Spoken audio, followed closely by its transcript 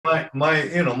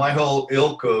My whole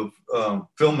ilk of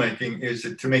filmmaking is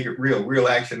to make it real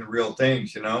action, real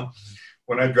things.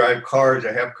 When I drive cars,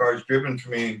 I have cars driven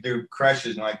for me and do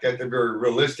crashes and like that. They're very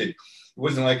realistic. It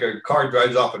wasn't like a car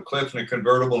drives off a cliff in a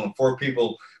convertible and four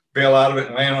people bail out of it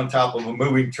and land on top of a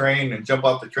moving train and jump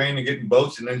off the train and get in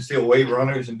boats and then steal wave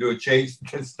runners and do a chase.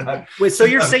 It's not. Wait, so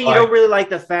you're saying you don't really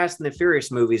like the Fast and the Furious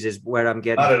movies, is what I'm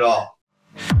getting? Not at all.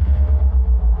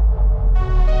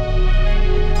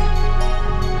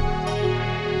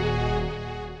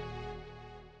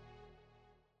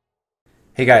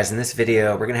 Hey guys, in this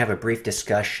video, we're going to have a brief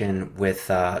discussion with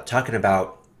talking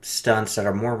about stunts that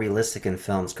are more realistic in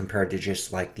films compared to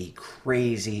just like the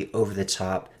crazy,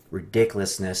 over-the-top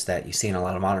ridiculousness that you see in a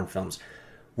lot of modern films.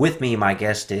 With me, my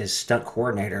guest is stunt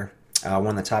coordinator, one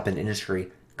of the top in the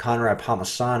industry, Conrad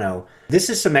Palmisano. This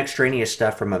is some extraneous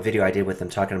stuff from a video I did with him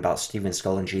talking about Steven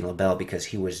Skull and Gene LaBelle because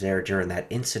he was there during that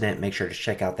incident. Make sure to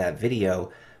check out that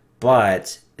video.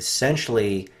 But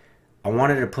essentially, I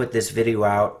wanted to put this video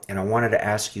out and I wanted to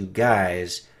ask you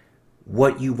guys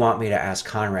what you want me to ask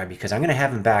Conrad, because I'm going to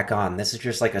have him back on. This is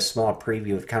just like a small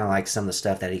preview of kind of like some of the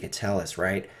stuff that he could tell us,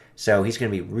 right? So he's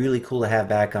going to be really cool to have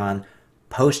back on.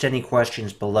 Post any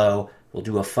questions below. We'll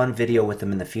do a fun video with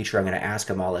him in the future. I'm going to ask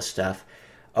him all this stuff.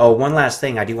 Oh, one last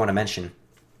thing I do want to mention.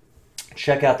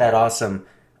 Check out that awesome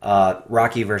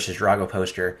Rocky versus Drago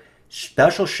poster.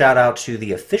 Special shout out to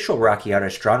the official Rocky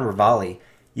Artist John Rivoli.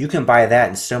 You can buy that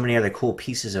and so many other cool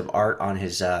pieces of art on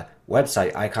his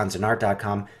website,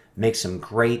 iconsandart.com. Make some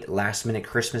great last-minute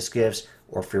Christmas gifts,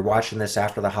 or if you're watching this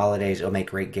after the holidays, it'll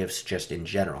make great gifts just in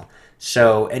general.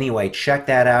 So anyway, check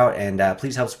that out, and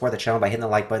please help support the channel by hitting the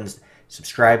like buttons,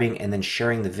 subscribing, and then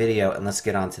sharing the video, and let's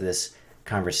get on to this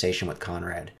conversation with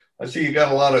Conrad. I see you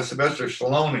got a lot of Sylvester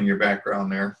Stallone in your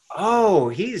background there. Oh,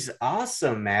 he's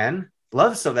awesome, man.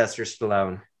 Love Sylvester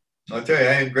Stallone. I'll tell you,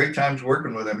 I had great times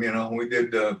working with him. We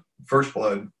did First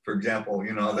Blood, for example.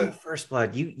 First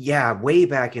Blood. Way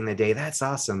back in the day. That's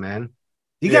awesome, man.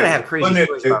 You got to have crazy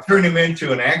stories. It turned him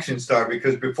into an action star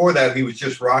because before that he was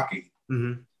just Rocky.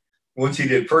 Mm-hmm. Once he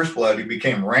did First Blood, he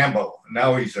became Rambo.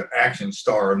 Now he's an action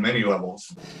star on many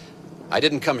levels. I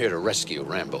didn't come here to rescue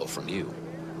Rambo from you.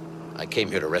 I came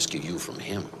here to rescue you from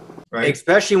him. Right.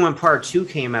 Especially when part 2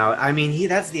 came out. I mean,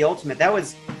 that's the ultimate.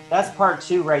 That's part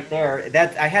 2 right there.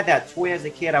 I had that toy as a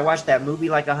kid. I watched that movie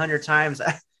like 100 times.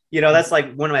 That's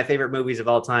like one of my favorite movies of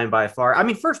all time by far. I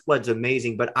mean, First Blood's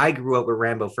amazing, but I grew up with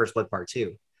Rambo First Blood Part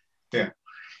 2. Yeah.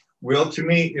 Well, to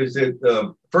me, is it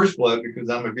First Blood, because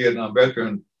I'm a Vietnam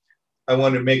veteran, I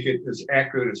want to make it as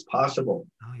accurate as possible.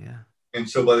 Oh, yeah. And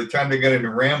so by the time they got into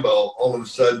Rambo, all of a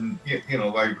sudden,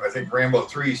 I think Rambo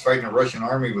 3 is fighting a Russian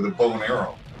army with a bow and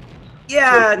arrow.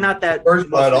 Yeah, so not that. First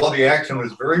Blood, all the action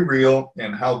was very real,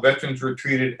 and how veterans were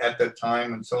treated at that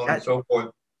time, and so on and so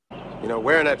forth.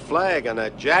 Wearing that flag on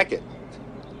that jacket,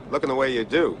 looking the way you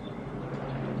do,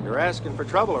 you're asking for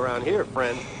trouble around here,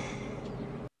 friend.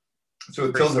 So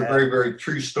it tells a very, very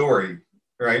true story,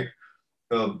 right,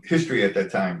 of history at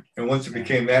that time. And once it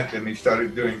became that, then he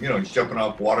started doing, he's jumping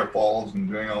off waterfalls and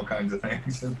doing all kinds of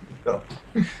things. So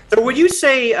would you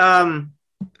say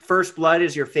First Blood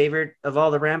is your favorite of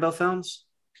all the Rambo films?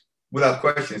 Without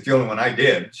question, it's the only one I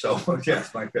did. So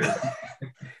yes, my favorite.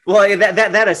 Well,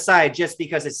 that aside, just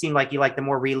because it seemed like you liked the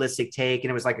more realistic take, and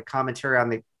it was like a commentary on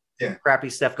the crappy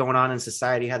stuff going on in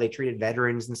society, how they treated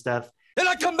veterans and stuff. And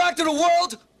I come back to the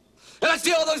world, and I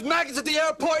see all those maggots at the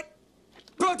airport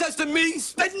protesting me,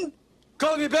 spitting,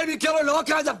 calling me a baby killer, and all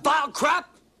kinds of vile crap.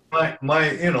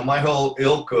 My whole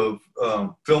ilk of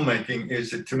filmmaking is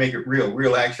to make it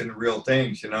real action, real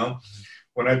things.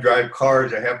 When I drive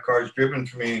cars, I have cars driven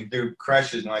for me and do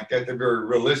crashes and like that. They're very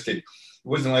realistic. It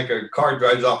wasn't like a car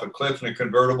drives off a cliff in a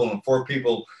convertible and four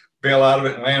people bail out of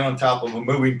it and land on top of a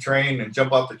moving train and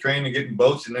jump off the train and get in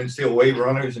boats and then steal wave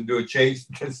runners and do a chase.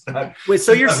 It's not. Wait,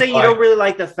 so you're saying you don't really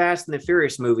like the Fast and the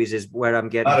Furious movies, is what I'm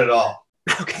getting? Not at all.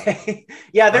 Okay.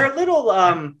 Yeah, they're a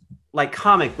little like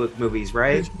comic book movies,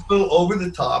 right? It's a little over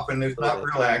the top, and there's not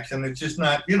real action. It's just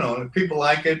not, if people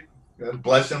like it,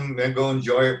 bless them, then go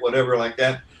enjoy it, whatever like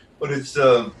that. But it's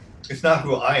not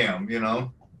who I am, Yeah.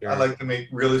 I like to make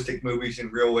realistic movies in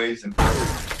real ways. And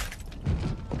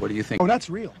What do you think? Oh, that's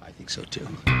real. I think so too.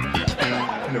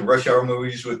 the Rush Hour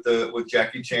movies with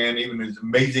Jackie Chan, even as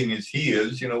amazing as he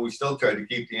is, we still try to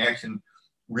keep the action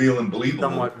real and believable.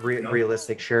 Somewhat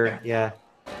realistic, sure, yeah.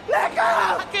 Let go!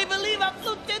 I can't believe I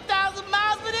flew 10,000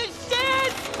 miles for this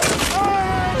shit!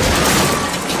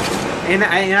 And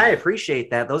I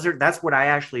appreciate that. That's what I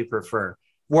actually prefer.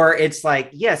 Where it's like,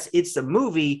 yes, it's a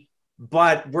movie,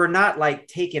 but we're not like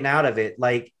taken out of it.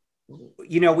 Like,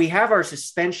 we have our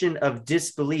suspension of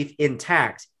disbelief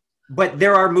intact, But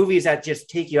there are movies that just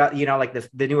take you out, you know, like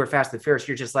the newer Fast and Furious.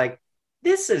 You're just like,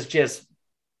 this is just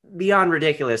beyond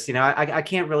ridiculous. You know, I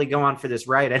can't really go on for this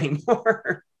ride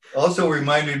anymore. Also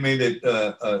reminded me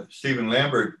that Stephen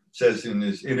Lambert says in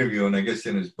his interview, and I guess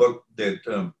in his book,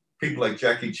 that people like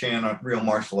Jackie Chan aren't real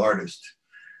martial artists.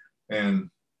 And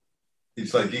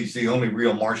it's like he's the only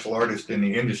real martial artist in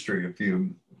the industry. If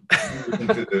you listen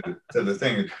to the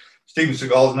thing, Steven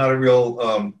Seagal's not a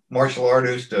real martial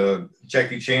artist.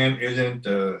 Jackie Chan isn't.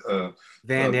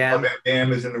 Van Damme. Van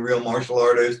Damme isn't a real martial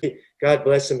artist. God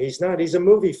bless him, he's not. He's a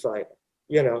movie fighter.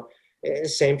 You know,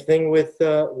 same thing with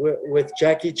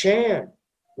Jackie Chan.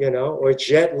 You know, or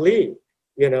Jet Li.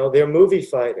 You know, they're movie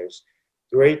fighters.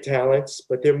 Great talents,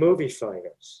 but they're movie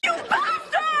fighters.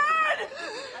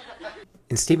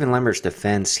 In Stephen Lambert's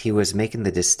defense, he was making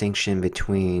the distinction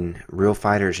between real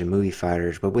fighters and movie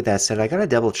fighters. But with that said, I got to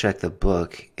double check the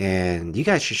book. And you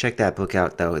guys should check that book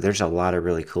out, though. There's a lot of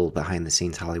really cool behind the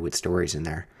scenes Hollywood stories in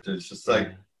there. It's just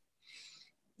like,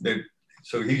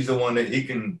 so he's the one that he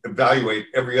can evaluate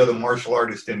every other martial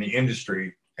artist in the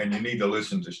industry. And you need to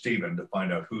listen to Stephen to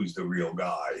find out who's the real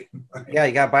guy. Yeah,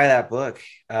 you got to buy that book,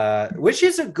 which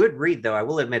is a good read, though. I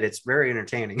will admit it's very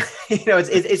entertaining. You know,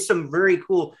 it's some very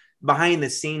cool behind the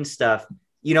scenes stuff.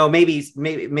 You know, maybe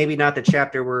not the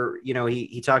chapter where, you know,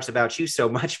 he talks about you so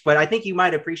much, but I think you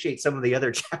might appreciate some of the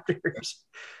other chapters.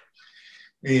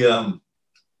 The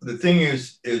thing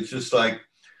is, it's just like,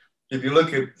 if you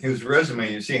look at his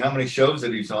resume, you see how many shows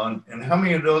that he's on and how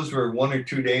many of those were 1 or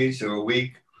 2 days or a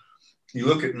week. You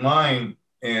look at mine,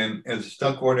 and as a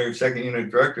stunt coordinator, second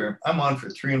unit director, I'm on for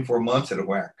 3 and 4 months at a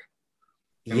whack.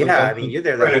 And yeah, I mean, you're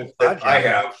there the whole project. I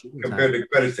have compared to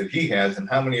credits that he has, and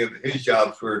how many of his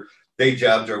jobs were day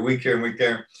jobs or week here and week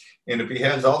there. And if he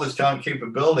has all this talent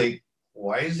capability,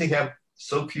 why does he have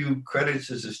so few credits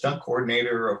as a stunt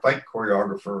coordinator or a fight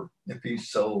choreographer if he's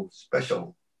so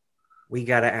special? We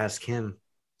got to ask him.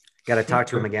 Got to talk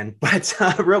to him again. But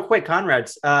real quick,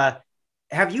 Conrad,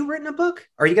 have you written a book?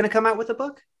 Are you going to come out with a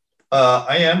book?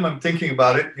 I am. I'm thinking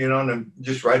about it, you know, and I'm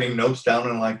just writing notes down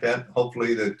and like that.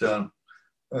 Hopefully that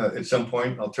at some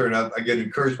point I'll turn up. I get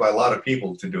encouraged by a lot of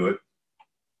people to do it.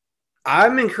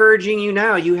 I'm encouraging you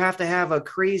now. You have to have a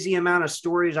crazy amount of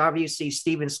stories. Obviously,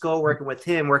 Steven Skull, working with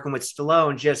him, working with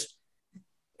Stallone,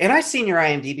 and I've seen your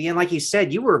IMDb, and like you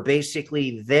said, you were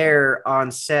basically there on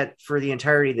set for the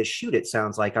entirety of the shoot, it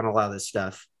sounds like, on a lot of this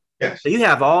stuff. Yes. So you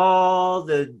have all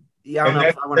the, I don't know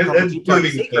if I want to call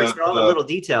them secrets, but all the little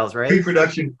details, right?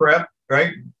 Pre-production prep,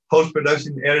 right?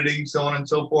 Post-production editing, so on and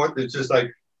so forth. It's just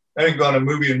like, I didn't go on a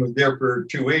movie and was there for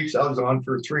 2 weeks. I was on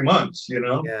for 3 months, you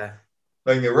know? Yeah.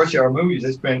 Like the Rush Hour movies,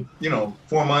 I spent, you know,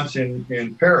 4 months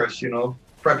in Paris, you know,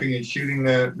 prepping and shooting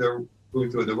the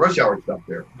Rush Hour stuff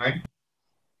there, right?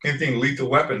 Same thing, Lethal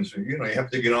Weapons. You know, you have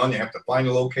to get on, you have to find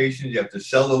the locations, you have to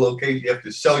sell the location, you have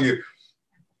to sell you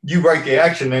write the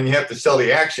action, then you have to sell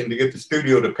the action to get the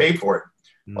studio to pay for it.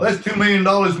 Well, that's $2 million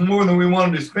more than we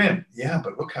wanted to spend. Yeah,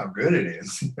 but look how good it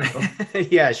is. You know?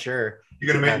 Yeah, sure.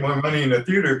 You're going to make more money in the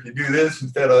theater if you do this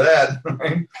instead of that.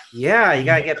 Right? Yeah, you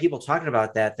got to get people talking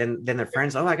about that. Then their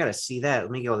friends, oh, I got to see that.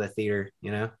 Let me go to the theater, you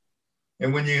know?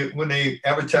 And when they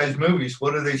advertise movies,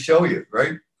 what do they show you,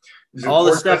 right? All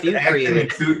the stuff you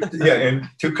created. And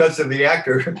 2 cuts of the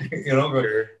actor, you know,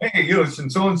 Sure. Hey, you know, it's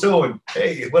so-and-so, and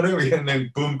hey, whatever, and then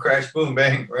boom, crash, boom,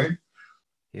 bang, right?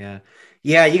 Yeah.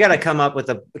 Yeah, you got to come out with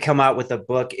a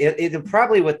book. It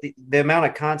probably, with the amount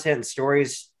of content and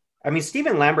stories. I mean,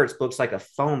 Stephen Lambert's book's like a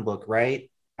phone book, right?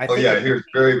 Here's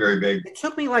very, very big. It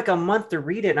took me like a month to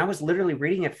read it, and I was literally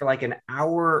reading it for like an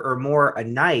hour or more a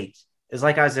night. It's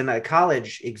like I was in a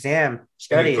college exam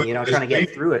studying, you know, trying to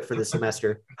get through it for the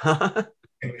semester. And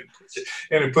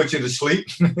it puts you to sleep.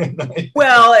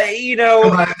 Well, you know,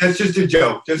 come on, that's just a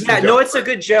joke. No, it's a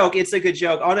good joke. It's a good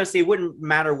joke. Honestly, it wouldn't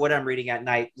matter what I'm reading at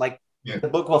night. Like, the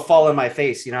book will fall in my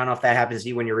face. You know, I don't know if that happens to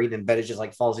you when you're reading in bed. It just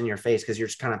like falls in your face because you're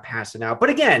just kind of passing out. But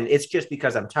again, it's just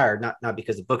because I'm tired, not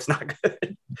because the book's not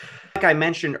good. Like I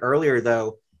mentioned earlier,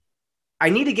 though,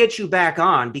 I need to get you back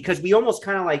on because we almost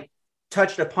kind of like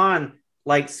touched upon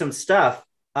like some stuff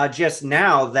just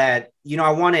now that, you know,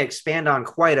 I want to expand on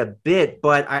quite a bit,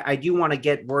 but I do want to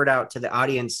get word out to the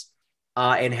audience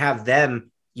and have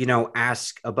them, you know,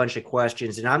 ask a bunch of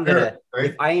questions. And I'm going to,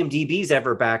 if IMDb's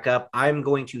ever back up, I'm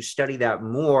going to study that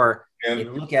more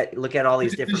and look at all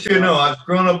these different. You know, I've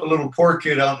grown up a little poor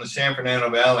kid out in the San Fernando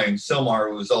Valley, and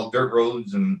Silmar was all dirt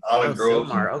roads and olive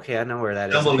groves. Silmar. Okay, I know where that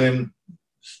is.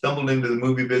 Stumbled into the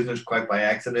movie business quite by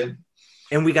accident.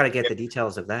 And we got to get the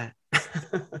details of that.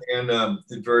 And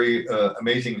it's very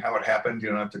amazing how it happened,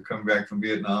 you know, after coming back from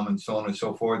Vietnam and so on and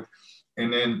so forth.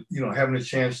 And then, you know, having a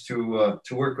chance to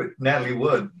work with Natalie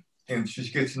Wood and she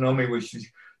gets to know me when she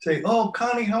say, "Oh,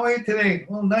 Connie, how are you today?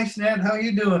 Oh, nice, Nat. How are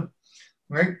you doing?"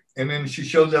 Right? And then she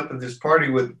shows up at this party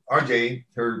with RJ,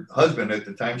 her husband at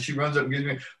the time. She runs up and gives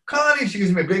me, "Connie," she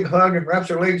gives me a big hug and wraps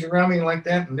her legs around me like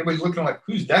that. And everybody's looking like,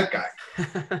 "Who's that guy?"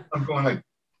 I'm going like,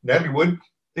 Natalie Wood,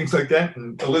 things like that.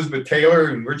 And Elizabeth Taylor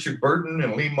and Richard Burton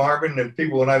and Lee Marvin and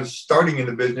people when I was starting in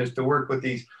the business to work with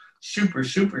these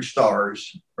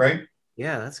superstars, right?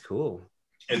 Yeah, that's cool.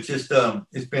 It's just,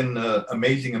 it's been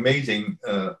amazing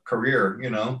career, you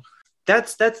know.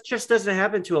 That's just doesn't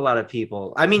happen to a lot of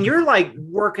people. I mean, you're like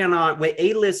working on with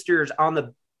A-listers on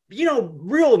the, you know,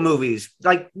 real movies,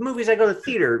 like movies that go to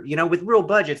theater, you know, with real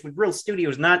budgets, with real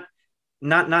studios, not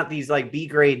these like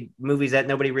B-grade movies that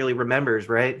nobody really remembers,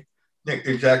 right? Yeah,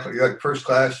 exactly. Like first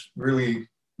class, really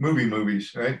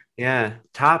movies, right? Yeah,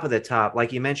 top of the top,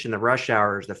 like you mentioned, the Rush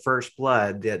Hours, the First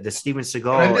Blood, the Steven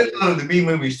Seagal. And I did a lot of the B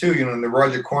movies too, you know, in the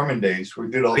Roger Corman days. We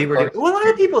did all the well, a lot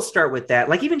of people start with that.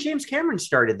 Like even James Cameron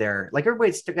started there. Like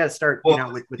everybody's got to start, well, you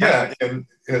know, with yeah, that.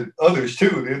 and others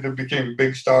too. They became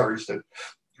big stars that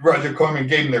Roger Corman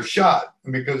gave them their shot.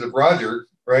 And because of Roger,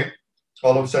 right?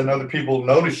 All of a sudden other people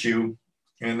notice you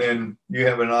and then you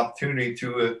have an opportunity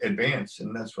to advance.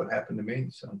 And that's what happened to me.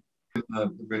 So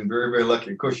I've been very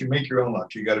lucky. Of course, you make your own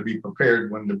luck. You got to be prepared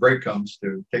when the break comes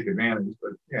to take advantage.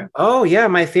 But yeah. Oh yeah,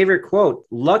 my favorite quote: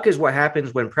 "Luck is what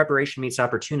happens when preparation meets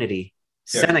opportunity."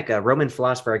 Yeah. Seneca, Roman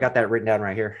philosopher. I got that written down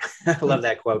right here. I love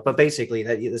that quote. But basically,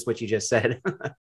 that's what you just said.